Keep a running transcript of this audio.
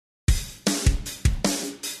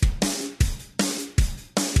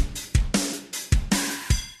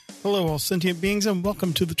Hello, all sentient beings, and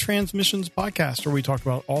welcome to the Transmissions Podcast, where we talk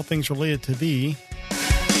about all things related to the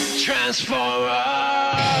Transformers!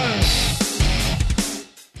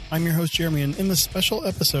 I'm your host, Jeremy, and in this special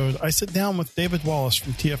episode, I sit down with David Wallace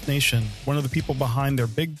from TFNation, one of the people behind their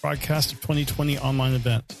big broadcast of 2020 online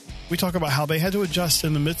event. We talk about how they had to adjust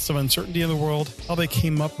in the midst of uncertainty in the world, how they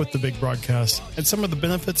came up with the big broadcast, and some of the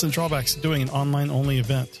benefits and drawbacks of doing an online-only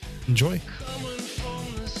event. Enjoy.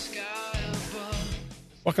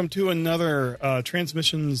 Welcome to another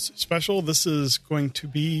Transmissions special. This is going to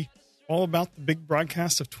be all about the big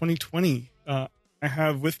broadcast of 2020. I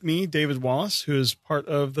have with me David Wallace, who is part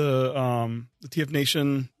of the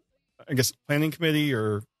TFNation, I guess, planning committee,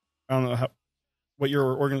 or I don't know what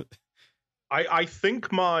your I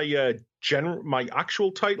think my my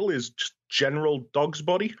actual title is just General Dog's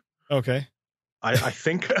Body. Okay. I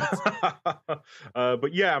think,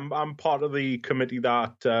 but yeah, I'm part of the committee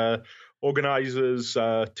that organizes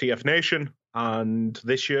TFNation, and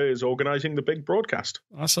this year is organizing the big broadcast.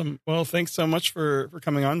 Awesome. Well, thanks so much for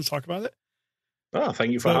coming on to talk about it. Oh,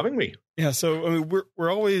 thank you for having me. Yeah. So, I mean,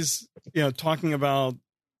 we're always, talking about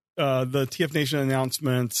the TFNation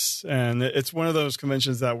announcements, and it's one of those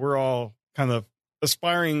conventions that we're all kind of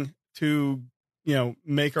aspiring to,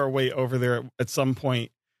 make our way over there at some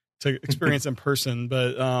point to experience in person.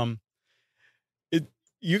 But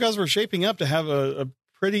you guys were shaping up to have a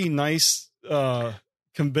pretty nice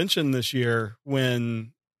convention this year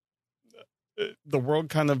when the world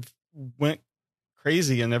kind of went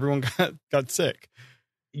crazy and everyone got sick.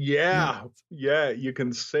 Yeah, you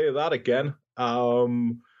can say that again. I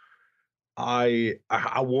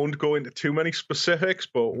won't go into too many specifics,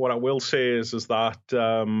 but what I will say is that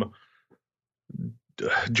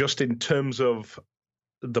just in terms of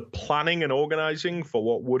the planning and organizing for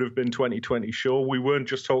what would have been 2020 show, we weren't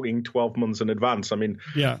just talking 12 months in advance. I mean,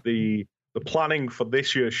 the planning for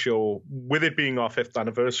this year's show, with it being our 5th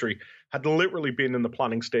anniversary, had literally been in the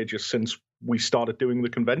planning stages since we started doing the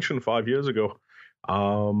convention 5 years ago.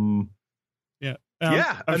 I'm and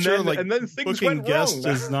sure, then things went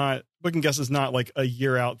wrong. Booking guests is not like a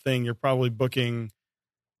year out thing. You're probably booking,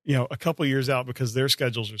 a couple years out because their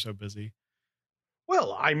schedules are so busy.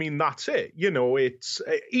 Well, I mean, that's it. It's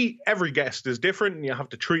every guest is different, and you have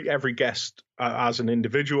to treat every guest as an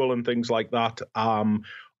individual and things like that.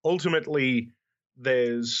 Ultimately,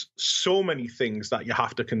 there's so many things that you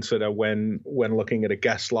have to consider when looking at a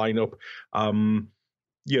guest lineup.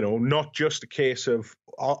 Not just a case of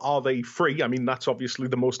are they free? I mean, that's obviously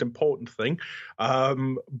the most important thing.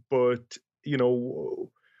 But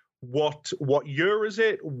what year is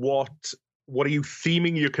it? What are you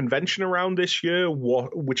theming your convention around this year?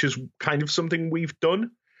 Which is kind of something we've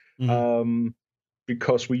done,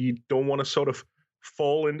 because we don't want to sort of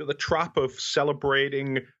fall into the trap of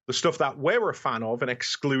celebrating the stuff that we're a fan of and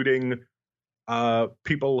excluding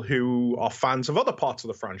people who are fans of other parts of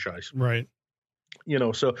the franchise. Right.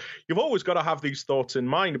 So you've always got to have these thoughts in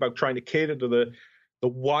mind about trying to cater to the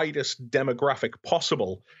widest demographic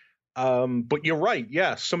possible. But you're right.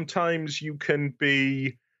 Yeah, sometimes you can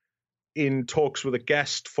be in talks with a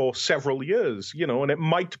guest for several years, and it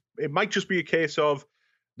might just be a case of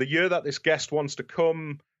the year that this guest wants to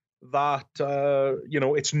come that,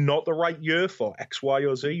 it's not the right year for X, Y,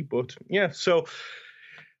 or Z. But yeah, so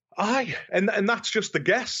and that's just the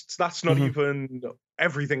guests. That's not even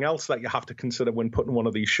everything else that you have to consider when putting one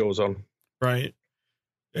of these shows on. Right.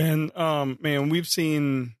 And man, we've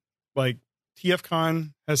seen like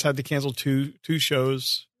TFCon has had to cancel two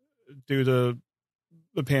shows due to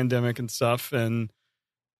the pandemic and stuff, and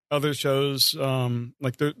other shows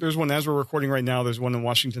like there's one as we're recording right now. There's one in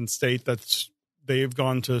Washington State they've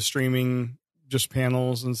gone to streaming, just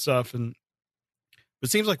panels and stuff. And it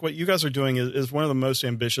seems like what you guys are doing is one of the most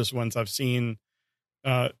ambitious ones I've seen,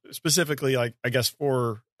 specifically, like, I guess,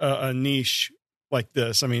 for a niche like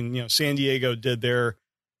this. I mean, San Diego did their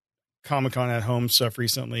Comic-Con at home stuff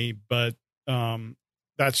recently, but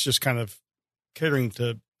that's just kind of catering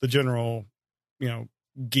to the general,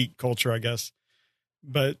 geek culture, I guess.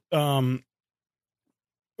 But what,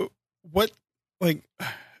 like,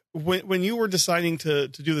 when you were deciding to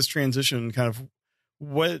do this transition, kind of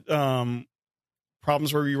what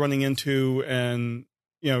problems were you running into? And,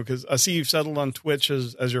 because I see you've settled on Twitch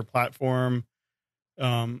as your platform.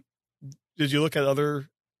 Did you look at other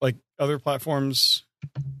platforms?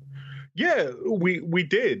 Yeah, we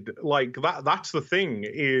did. Like that's the thing,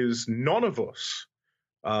 is none of us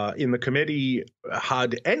in the committee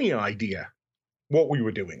had any idea what we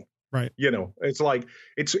were doing. Right. It's like,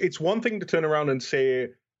 it's one thing to turn around and say,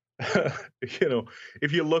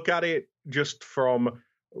 if you look at it just from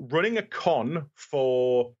running a con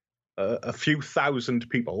for a few thousand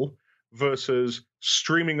people versus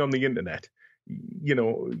streaming on the internet. You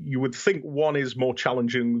know, you would think one is more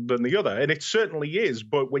challenging than the other, and it certainly is.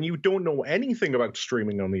 But when you don't know anything about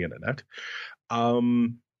streaming on the internet,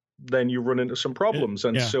 then you run into some problems.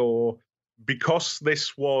 And so because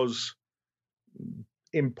this was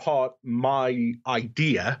in part my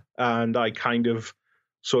idea, and I kind of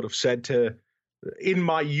sort of said in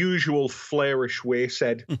my usual flairish way,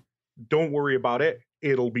 said, don't worry about it,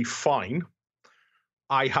 it'll be fine.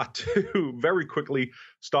 I had to very quickly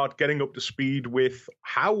start getting up to speed with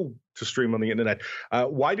how to stream on the internet.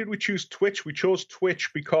 Why did we choose Twitch? We chose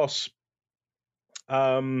Twitch because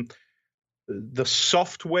the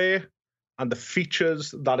software and the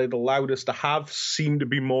features that it allowed us to have seem to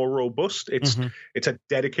be more robust. It's a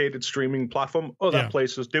dedicated streaming platform. Other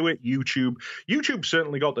places do it. YouTube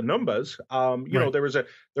certainly got the numbers. You know, there is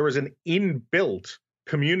an inbuilt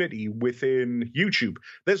community within YouTube.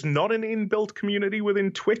 There's not an inbuilt community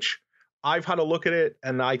within Twitch. I've had a look at it,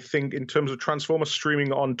 and I think in terms of Transformers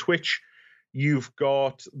streaming on Twitch, you've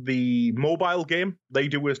got the mobile game. They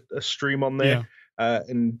do a stream on there,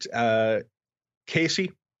 and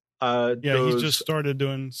Casey. He just started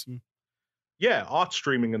doing some art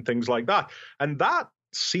streaming and things like that, and that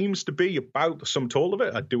seems to be about the sum total of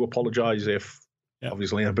it. I do apologize if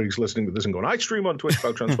obviously anybody's listening to this and going, I stream on Twitch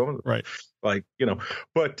about Transformers. Right. Like, you know,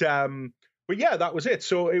 but yeah, that was it.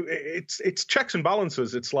 So it's checks and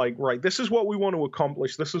balances. It's like, right, this is what we want to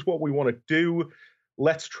accomplish. This is what we want to do.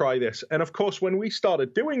 Let's try this. And of course, when we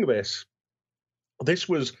started doing this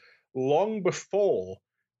was long before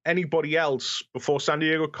anybody else, before San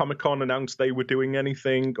Diego Comic-Con announced they were doing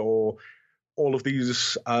anything, or all of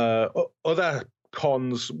these other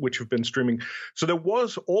cons which have been streaming. So there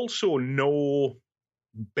was also no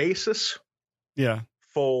basis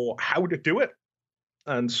for how to do it.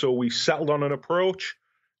 And so we settled on an approach,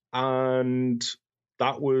 and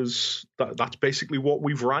that's basically what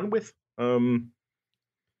we've ran with. One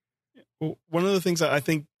of the things that I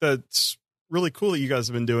think that's really cool that you guys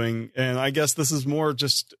have been doing, and I guess this is more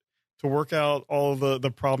just to work out all of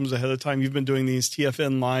the problems ahead of time. You've been doing these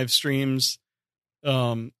TFN live streams,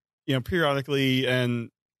 you know, periodically, and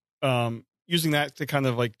using that to kind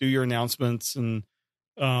of like do your announcements. And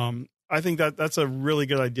I think that's a really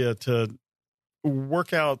good idea to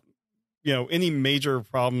work out, you know, any major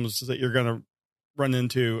problems that you're going to run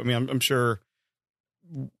into. I mean, I'm sure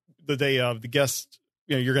the day of the guest,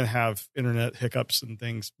 you know, you're going to have internet hiccups and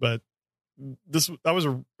things, but that was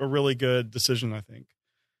a really good decision, I think.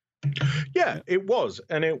 Yeah, it was.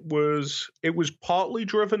 And it was partly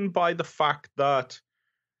driven by the fact that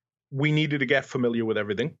we needed to get familiar with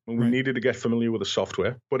everything, and we needed to get familiar with the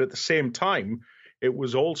software. But at the same time, it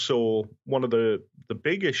was also one of the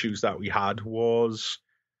big issues that we had was,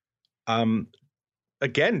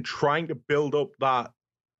 again, trying to build up that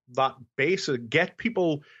base, get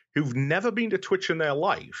people who've never been to Twitch in their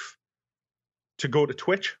life to go to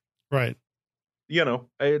Twitch. Right. You know,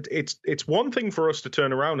 it's one thing for us to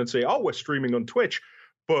turn around and say, oh, we're streaming on Twitch.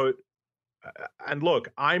 But, and look,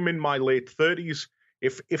 I'm in my late 30s.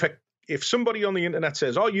 If somebody on the internet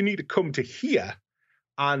says, oh, you need to come to here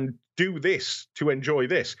and do this to enjoy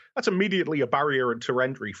this, that's immediately a barrier to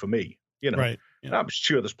entry for me. You know, right. Yeah. I'm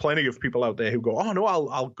sure there's plenty of people out there who go, oh, no,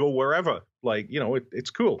 I'll go wherever. Like, you know, it's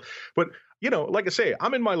cool. But, you know, like I say,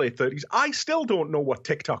 I'm in my late 30s. I still don't know what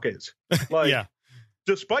TikTok is. Like,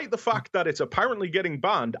 despite the fact that it's apparently getting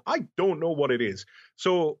banned, I don't know what it is.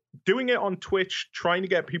 So doing it on Twitch, trying to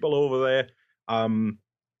get people over there,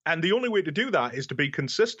 and the only way to do that is to be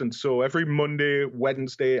consistent. So every Monday,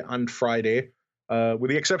 Wednesday, and Friday, with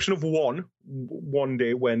the exception of one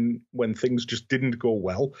day when things just didn't go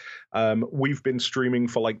well, we've been streaming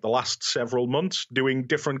for like the last several months, doing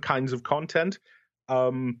different kinds of content.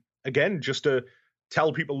 Again, just to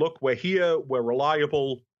tell people, look, we're here, we're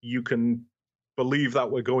reliable, you can believe that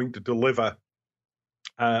we're going to deliver.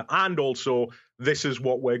 And also, this is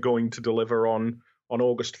what we're going to deliver on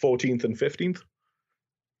August 14th and 15th.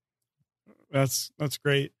 That's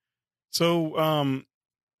great. So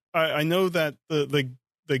I know that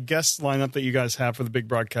the guest lineup that you guys have for the big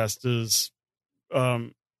broadcast is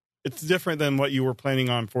it's different than what you were planning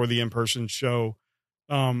on for the in-person show.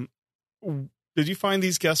 Did you find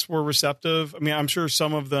these guests were receptive? I mean, I'm sure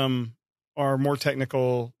some of them are more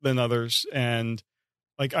technical than others, and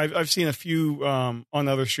like I've seen a few on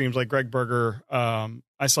other streams, like Greg Berger.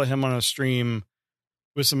 I saw him on a stream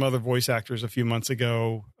with some other voice actors a few months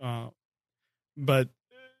ago. But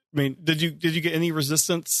I mean, did you get any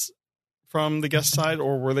resistance from the guest side,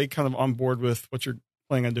 or were they kind of on board with what you're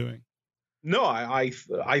planning on doing? No, I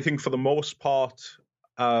think for the most part,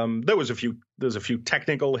 There's a few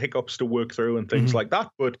technical hiccups to work through and things like that,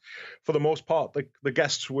 but for the most part, the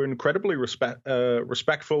guests were incredibly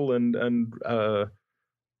respectful and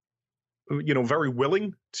very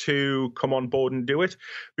willing to come on board and do it,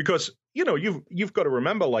 because you've got to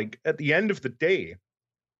remember, like, at the end of the day,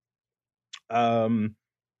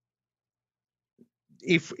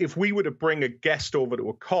 if we were to bring a guest over to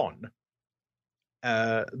a con,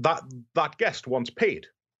 that guest wants paid.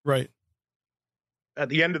 Right. At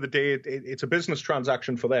the end of the day, it's a business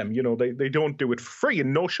transaction for them. They don't do it for free,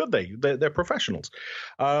 and nor should they. They're professionals.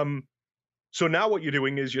 So now what you're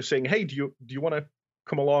doing is you're saying, hey, do you want to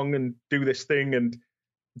come along and do this thing and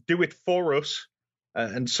do it for us?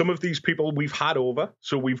 And some of these people we've had over,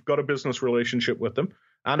 so we've got a business relationship with them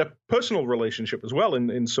and a personal relationship as well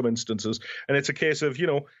in some instances. And it's a case of,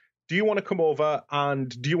 do you want to come over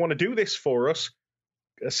and do you want to do this for us,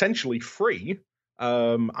 essentially free?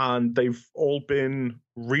 And they've all been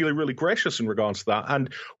really, really gracious in regards to that.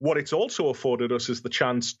 And what it's also afforded us is the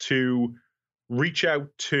chance to reach out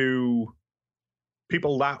to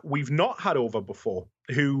people that we've not had over before,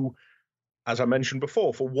 who, as I mentioned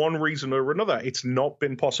before, for one reason or another, it's not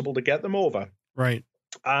been possible to get them over. Right.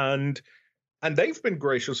 And they've been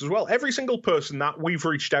gracious as well. Every single person that we've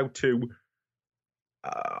reached out to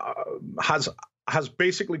has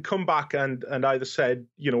basically come back and either said,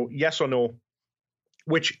 yes or no,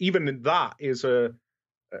 which even in that is a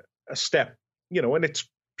step, and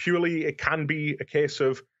it can be a case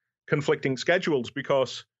of conflicting schedules,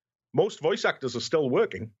 because most voice actors are still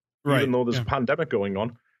working, even though there's a pandemic going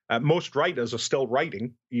on. Most writers are still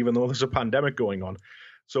writing, even though there's a pandemic going on.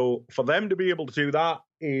 So for them to be able to do that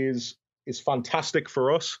is fantastic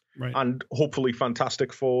for us, and hopefully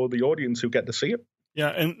fantastic for the audience who get to see it. Yeah,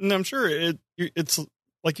 and I'm sure it's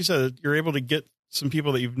like you said, you're able to get some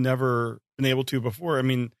people that you've never been able to before. I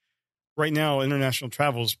mean, right now, international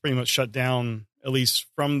travel is pretty much shut down, at least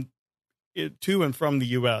to and from the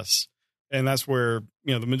U.S., and that's where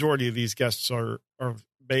the majority of these guests are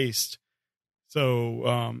based.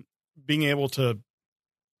 So being able to,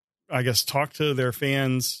 I guess, talk to their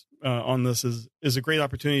fans on this is a great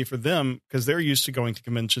opportunity for them, because they're used to going to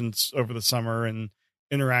conventions over the summer and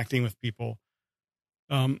interacting with people.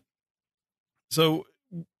 So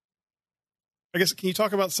I guess, can you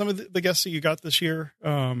talk about some of the guests that you got this year?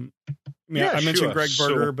 I mentioned sure. Greg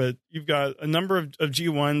Berger, but you've got a number of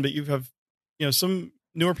G1, but you have, some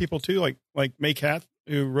newer people too, like May Cath,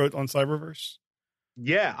 who wrote on Cyberverse.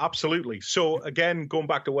 Yeah, absolutely. So again, going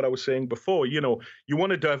back to what I was saying before, you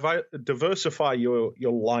want to diversify your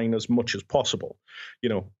line as much as possible.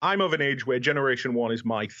 I'm of an age where Generation 1 is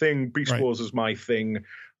my thing, Beast Wars is my thing.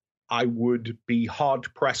 I would be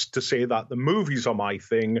hard pressed to say that the movies are my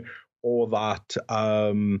thing, or that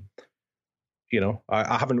I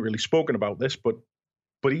haven't really spoken about this, but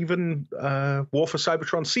even War for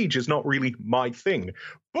Cybertron Siege is not really my thing.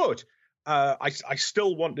 But I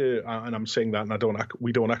still want to, and I'm saying that, and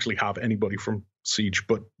we don't actually have anybody from Siege,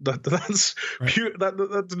 but that's pure,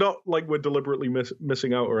 that's not like we're deliberately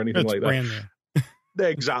missing out or anything like that. Brand new.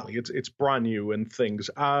 Exactly, it's brand new and things.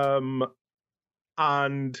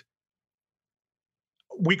 And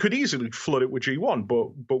we could easily flood it with G1,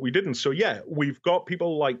 but we didn't. So yeah, we've got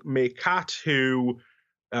people like May Cath, who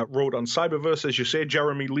wrote on Cyberverse, as you say,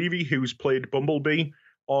 Jeremy Levy, who's played Bumblebee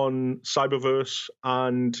on Cyberverse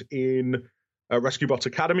and in Rescue Bots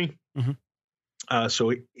Academy. Mm-hmm.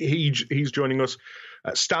 So he's joining us.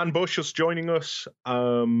 Stan Bush is joining us.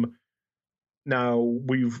 Now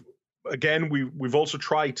we've also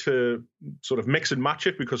tried to sort of mix and match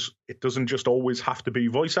it, because it doesn't just always have to be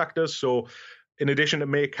voice actors. So in addition to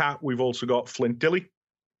May Cath, we've also got Flint Dilley,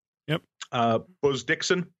 Buzz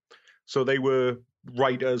Dixon. So they were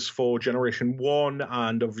writers for Generation 1,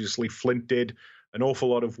 and obviously Flint did an awful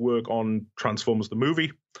lot of work on Transformers the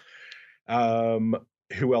movie.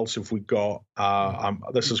 Who else have we got?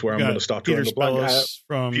 This is where I'm going to start drawing the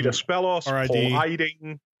blank. Peter Spellos, Paul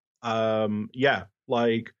Eiding.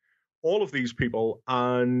 Like all of these people.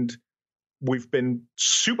 And we've been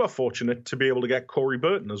super fortunate to be able to get Corey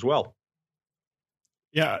Burton as well.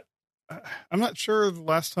 Yeah, I'm not sure the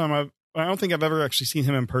last time I don't think I've ever actually seen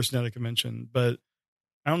him in person at a convention, but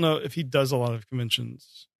I don't know if he does a lot of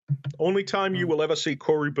conventions. Only time you will ever see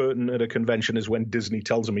Corey Burton at a convention is when Disney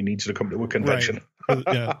tells him he needs to come to a convention.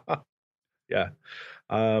 Right. Yeah.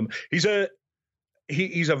 He's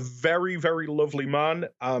a very, very lovely man,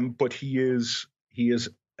 but he is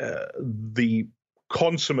the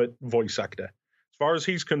consummate voice actor. As far as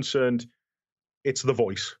he's concerned, it's the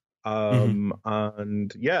voice.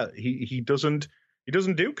 And yeah, he doesn't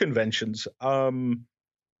do conventions.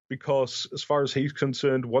 because as far as he's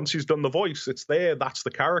concerned, once he's done the voice, it's there. That's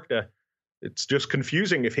the character. It's just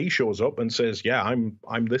confusing if he shows up and says, "Yeah,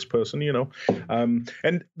 I'm this person,"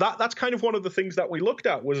 And that's kind of one of the things that we looked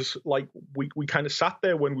at was like we kind of sat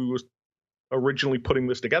there when we was originally putting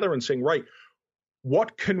this together and saying, right,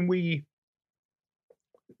 what can we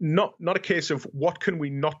not a case of what can we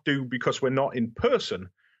not do because we're not in person,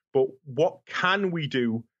 but what can we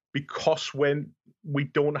do because when we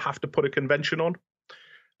don't have to put a convention on?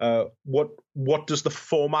 What does the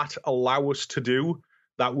format allow us to do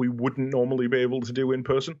that we wouldn't normally be able to do in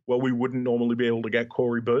person? Well, we wouldn't normally be able to get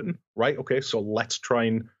Corey Burton, right? Okay, so let's try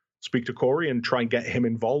and speak to Corey and try and get him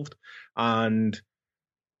involved. And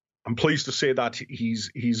I'm pleased to say that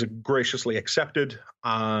he's graciously accepted,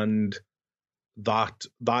 and that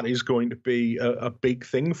is going to be a big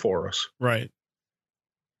thing for us. Right.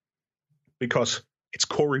 Because it's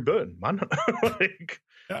Corey Burton, man.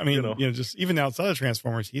 I mean, just even outside of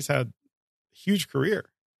Transformers, he's had a huge career.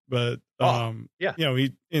 But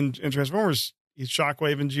he in Transformers, he's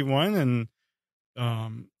Shockwave in G1, and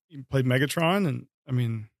he played Megatron, and I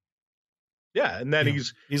mean, and then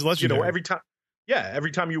he's legendary.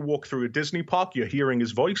 Every time you walk through a Disney park, you're hearing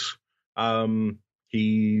his voice.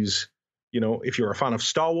 He's if you're a fan of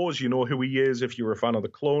Star Wars, you know who he is. If you're a fan of the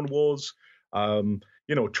Clone Wars,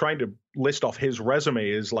 trying to list off his resume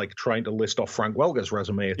is like trying to list off Frank Welker's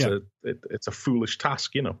resume. It's a foolish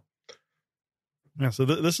task, Yeah, so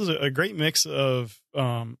this is a great mix of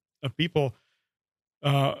people.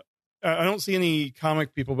 I don't see any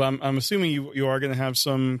comic people, but I'm assuming you are going to have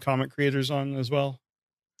some comic creators on as well.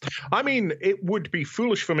 I mean, it would be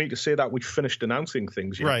foolish for me to say that we finished announcing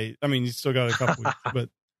things yet. Right. I mean, you still got a couple weeks, but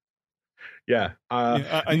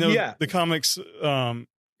I know the comics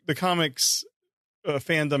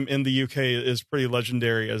fandom in the UK is pretty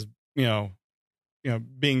legendary as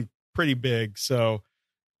being pretty big. So.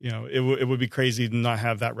 It would be crazy to not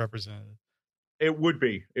have that represented. It would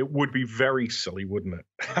be very silly, wouldn't it?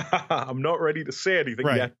 I'm not ready to say anything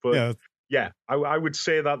yet, but I would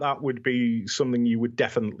say that would be something you would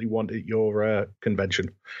definitely want at your convention.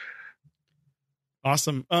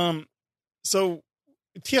 Awesome. So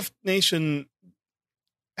TFNation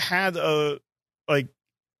had a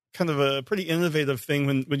kind of a pretty innovative thing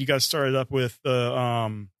when you guys started up with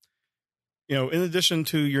the in addition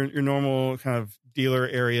to your normal kind of dealer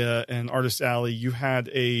area and artist alley, you had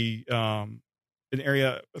an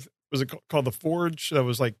area, was it called the Forge, that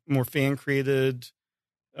was like more fan created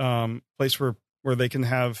place where they can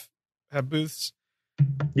have booths.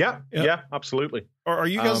 Yeah, absolutely. Are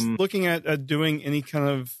you guys looking at doing any kind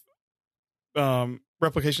of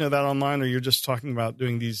replication of that online, or you're just talking about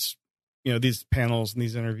doing these panels and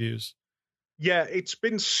these interviews? Yeah, it's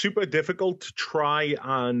been super difficult to try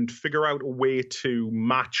and figure out a way to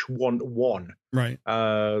match 1-to-1, right?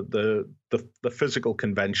 The physical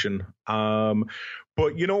convention.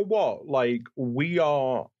 But you know what? Like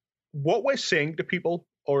what we're saying to people,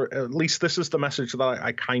 or at least this is the message that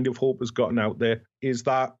I kind of hope has gotten out there, is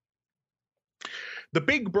that the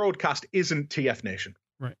big broadcast isn't TFNation,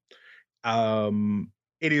 right?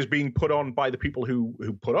 It is being put on by the people who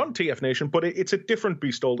put on TFNation, but it's a different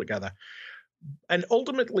beast altogether. And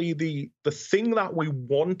ultimately, the thing that we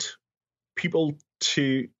want people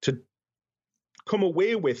to come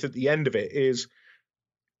away with at the end of it is,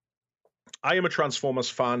 I am a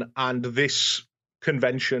Transformers fan, and this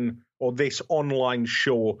convention or this online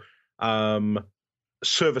show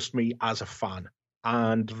serviced me as a fan,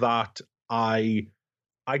 and that I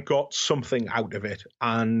got something out of it,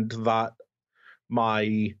 and that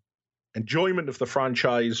my enjoyment of the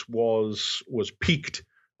franchise was piqued.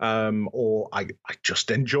 Or I just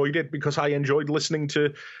enjoyed it because I enjoyed listening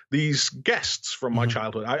to these guests from my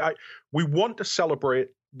childhood. We want to celebrate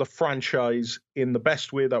the franchise in the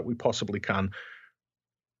best way that we possibly can.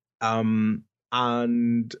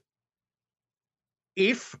 And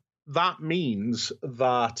if that means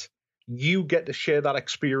that you get to share that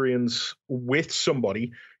experience with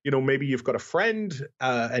somebody, maybe you've got a friend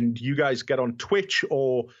and you guys get on Twitch,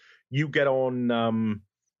 or you get on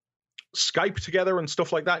Skype together and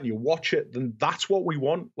stuff like that, and you watch it, then that's what we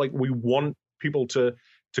want. Like, we want people to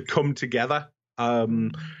come together.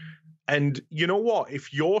 And you know what?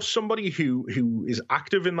 If you're somebody who is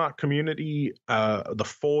active in that community, the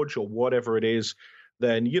Forge or whatever it is,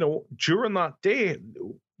 then, during that day,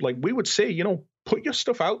 like we would say, put your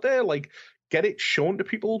stuff out there, like get it shown to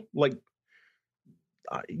people. Like,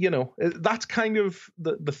 that's kind of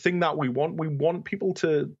the thing that we want. We want people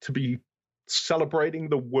to be celebrating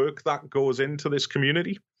the work that goes into this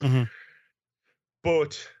community. Mm-hmm.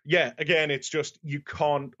 But yeah, again, it's just, you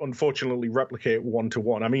can't unfortunately replicate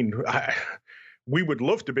 1-to-1. I mean, we would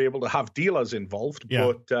love to be able to have dealers involved,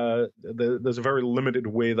 but there's a very limited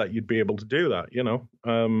way that you'd be able to do that,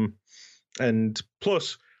 and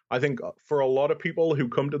plus, I think for a lot of people who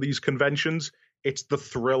come to these conventions, it's the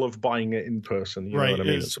thrill of buying it in person. You know what I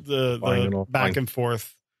mean? It's the back and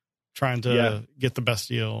forth trying to get the best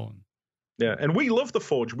deal. Yeah, and we love the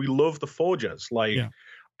Forge. We love the Forgers. Like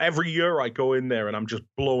every year I go in there and I'm just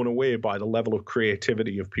blown away by the level of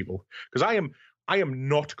creativity of people. Because I am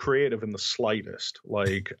not creative in the slightest.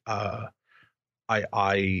 Like I'm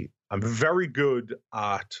very good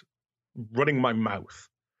at running my mouth,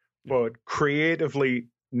 but creatively,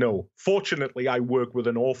 no. Fortunately, I work with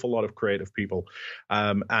an awful lot of creative people,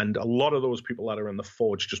 and a lot of those people that are in the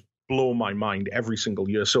Forge just blow my mind every single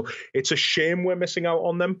year. So it's a shame we're missing out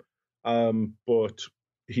on them. But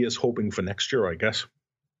he is hoping for next year, I guess.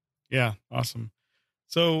 Yeah, awesome.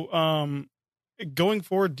 So, going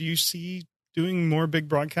forward, do you see doing more big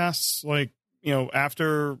broadcasts, like,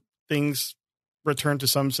 after things return to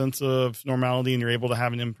some sense of normality and you're able to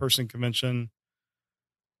have an in-person convention?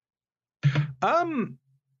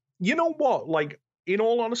 You know what? Like, in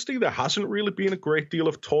all honesty, there hasn't really been a great deal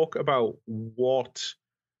of talk about what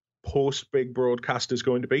post-big broadcast is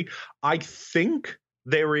going to be. I think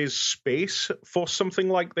there is space for something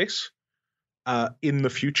like this in the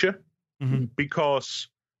future, because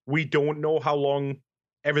we don't know how long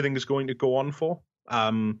everything is going to go on for.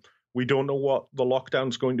 We don't know what the lockdown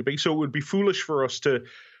is going to be. So it would be foolish for us to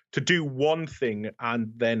do one thing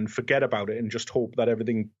and then forget about it and just hope that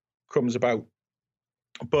everything comes about.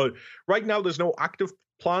 But right now, there's no active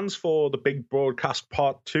plans for the big broadcast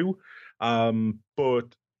part 2. But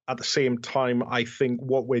at the same time, I think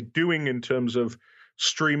what we're doing in terms of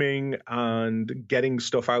streaming and getting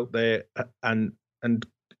stuff out there and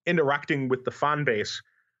interacting with the fan base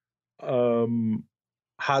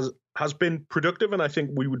has been productive, and I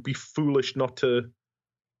think we would be foolish not to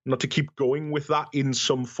keep going with that in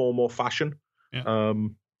some form or fashion.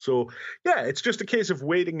 So it's just a case of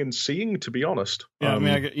waiting and seeing, to be honest. You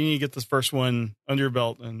need to get this first one under your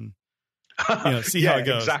belt and see how it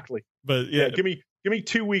goes. Exactly. But give me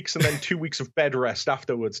 2 weeks and then 2 weeks of bed rest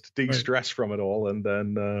afterwards to de-stress from it all, and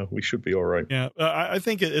then we should be all right. Yeah, I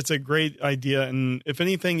think it's a great idea, and if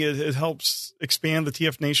anything, it helps expand the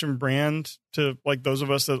TFNation brand to, like, those of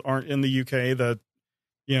us that aren't in the UK that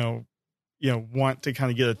want to kind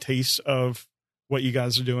of get a taste of what you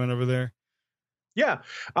guys are doing over there. Yeah,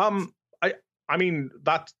 I mean,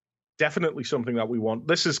 that's definitely something that we want.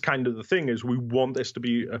 This is kind of the thing, is we want this to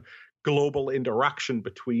be a global interaction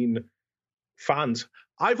between fans.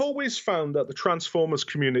 I've always found that the Transformers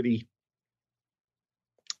community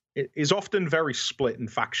is often very split and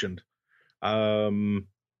factioned.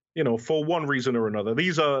 For one reason or another.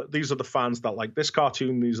 These are the fans that like this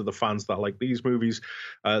cartoon. These are the fans that like these movies.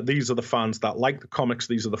 These are the fans that like the comics.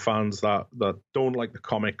 These are the fans that don't like the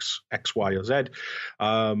comics, X, Y, or Z.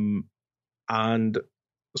 And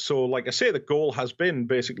so, like I say, the goal has been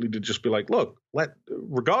basically to just be like, look,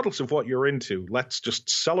 regardless of what you're into, let's just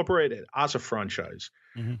celebrate it as a franchise,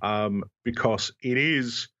 because it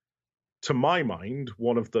is, to my mind,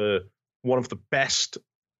 one of the best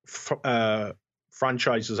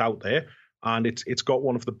franchises out there, and it's got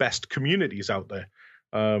one of the best communities out there.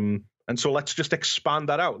 And so let's just expand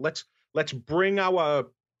that out. Let's bring our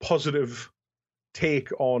positive take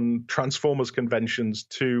on Transformers conventions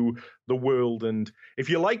to the world, and if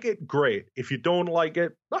you like it, great. If you don't like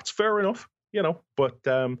it, that's fair enough,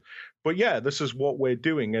 but yeah, this is what we're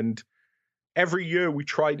doing, and every year we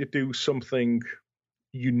try to do something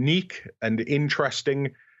unique and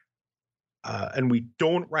interesting, and we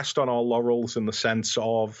don't rest on our laurels in the sense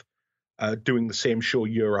of doing the same show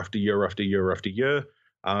year after year after year after year,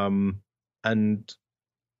 and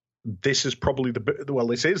this is probably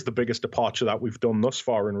this is the biggest departure that we've done thus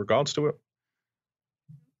far in regards to it.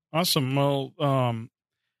 Awesome. Well, I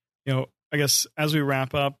guess as we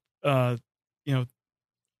wrap up, I'm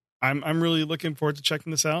really looking forward to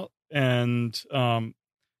checking this out. And are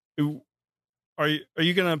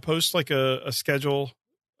you going to post like a schedule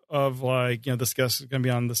of, like, this guest is going to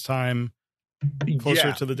be on this time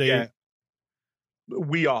closer to the date? Yeah.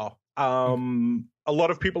 We are. A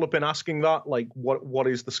lot of people have been asking that, like, what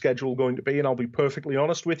is the schedule going to be? And I'll be perfectly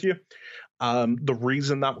honest with you. The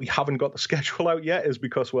reason that we haven't got the schedule out yet is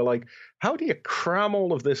because we're like, how do you cram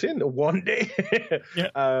all of this into one day?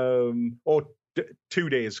 Or 2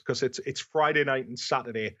 days, because it's Friday night and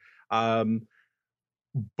Saturday.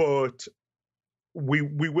 But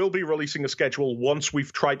we will be releasing a schedule once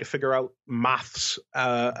we've tried to figure out maths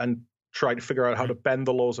and try to figure out how to bend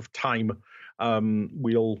the laws of time.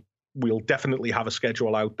 we'll definitely have a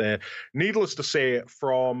schedule out there. Needless to say,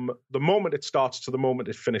 from the moment it starts to the moment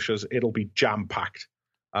it finishes, it'll be jam-packed.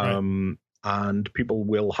 Right. And people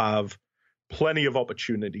will have plenty of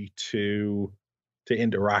opportunity to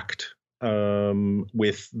interact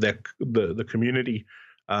with the community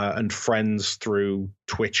and friends through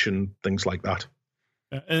Twitch and things like that.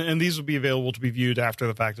 And these will be available to be viewed after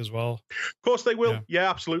the fact as well. Of course they will. Yeah,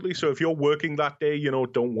 absolutely. So if you're working that day,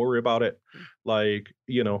 don't worry about it. Like,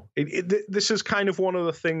 this is kind of one of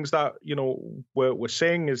the things that, we're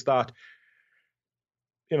saying is that,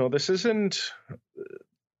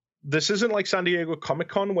 this isn't like San Diego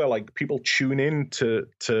Comic-Con where like people tune in to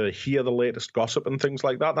hear the latest gossip and things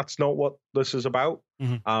like that. That's not what this is about.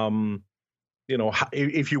 Mm-hmm.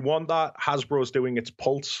 If you want that, Hasbro's doing its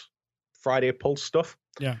Friday Pulse stuff.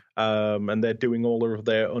 Yeah. And they're doing all of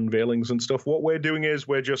their unveilings and stuff. What we're doing is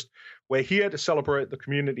we're here to celebrate the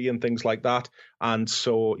community and things like that. And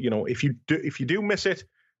so, if you do miss it,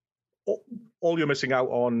 all you're missing out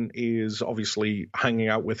on is obviously hanging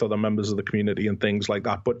out with other members of the community and things like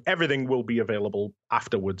that. But everything will be available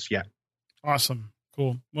afterwards. Yeah. Awesome.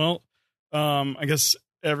 Cool. Well, I guess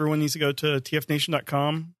everyone needs to go to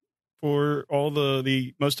tfnation.com for all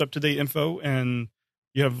the most up-to-date info, and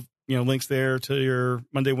you have links there to your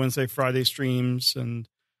Monday, Wednesday, Friday streams and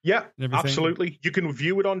everything. Absolutely. You can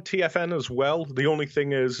view it on TFN as well. The only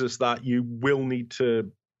thing is that you will need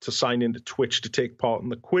to sign into Twitch to take part in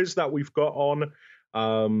the quiz that we've got on,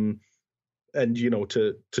 and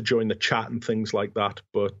to join the chat and things like that.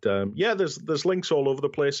 But there's links all over the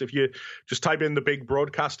place. If you just type in the big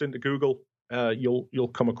broadcast into Google,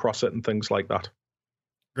 you'll come across it and things like that.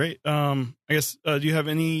 Great. I guess do you have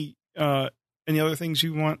any other things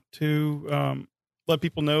you want to let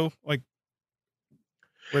people know, like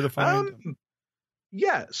where to find?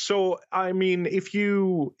 So I mean, if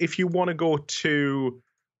you want to go to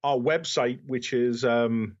our website, which is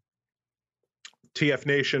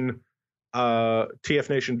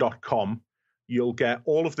TFNation.com, you'll get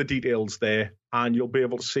all of the details there, and you'll be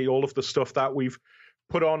able to see all of the stuff that we've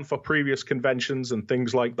put on for previous conventions and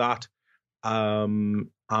things like that. And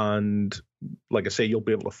like I say, you'll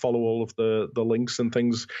be able to follow all of the links and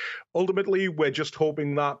things. Ultimately, we're just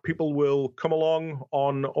hoping that people will come along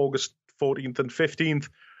on August 14th and 15th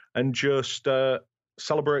and just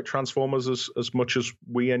celebrate Transformers as much as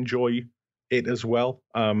we enjoy it as well.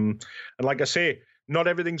 And like I say, not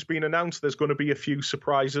everything's been announced. There's going to be a few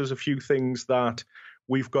surprises, a few things that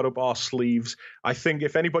we've got up our sleeves. I think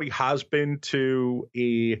if anybody has been to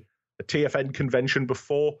a TFN convention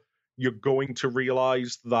before, you're going to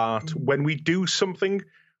realize that when we do something,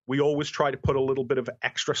 we always try to put a little bit of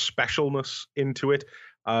extra specialness into it.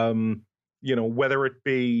 Whether it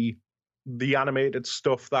be the animated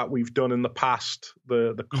stuff that we've done in the past,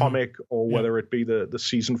 the comic, or whether it be the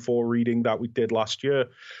season 4 reading that we did last year,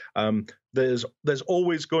 there's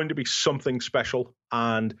always going to be something special,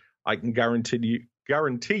 and I can guarantee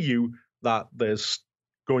you that there's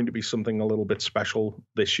going to be something a little bit special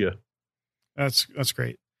this year. That's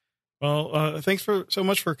great. Well, thanks so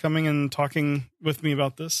much for coming and talking with me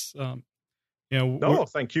about this. Thank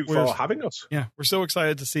you for having us. Yeah, we're so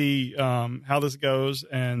excited to see how this goes,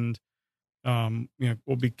 and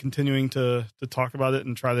we'll be continuing to talk about it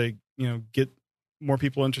and try to get more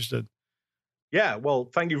people interested. Yeah, well,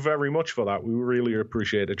 thank you very much for that. We really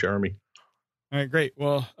appreciate it, Jeremy. All right, great.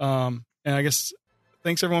 Well, and I guess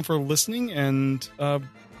thanks everyone for listening, and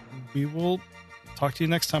we will talk to you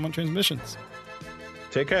next time on Transmissions.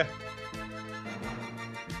 Take care.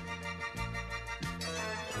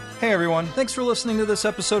 Hey everyone, thanks for listening to this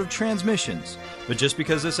episode of Transmissions. But just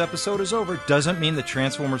because this episode is over doesn't mean the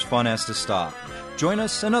Transformers fun has to stop. Join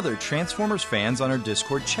us and other Transformers fans on our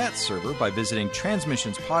Discord chat server by visiting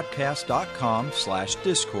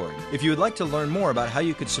transmissionspodcast.com/discord. If you would like to learn more about how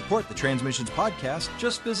you could support the Transmissions Podcast,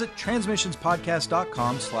 just visit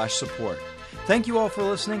transmissionspodcast.com/support. Thank you all for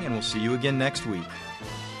listening, and we'll see you again next week.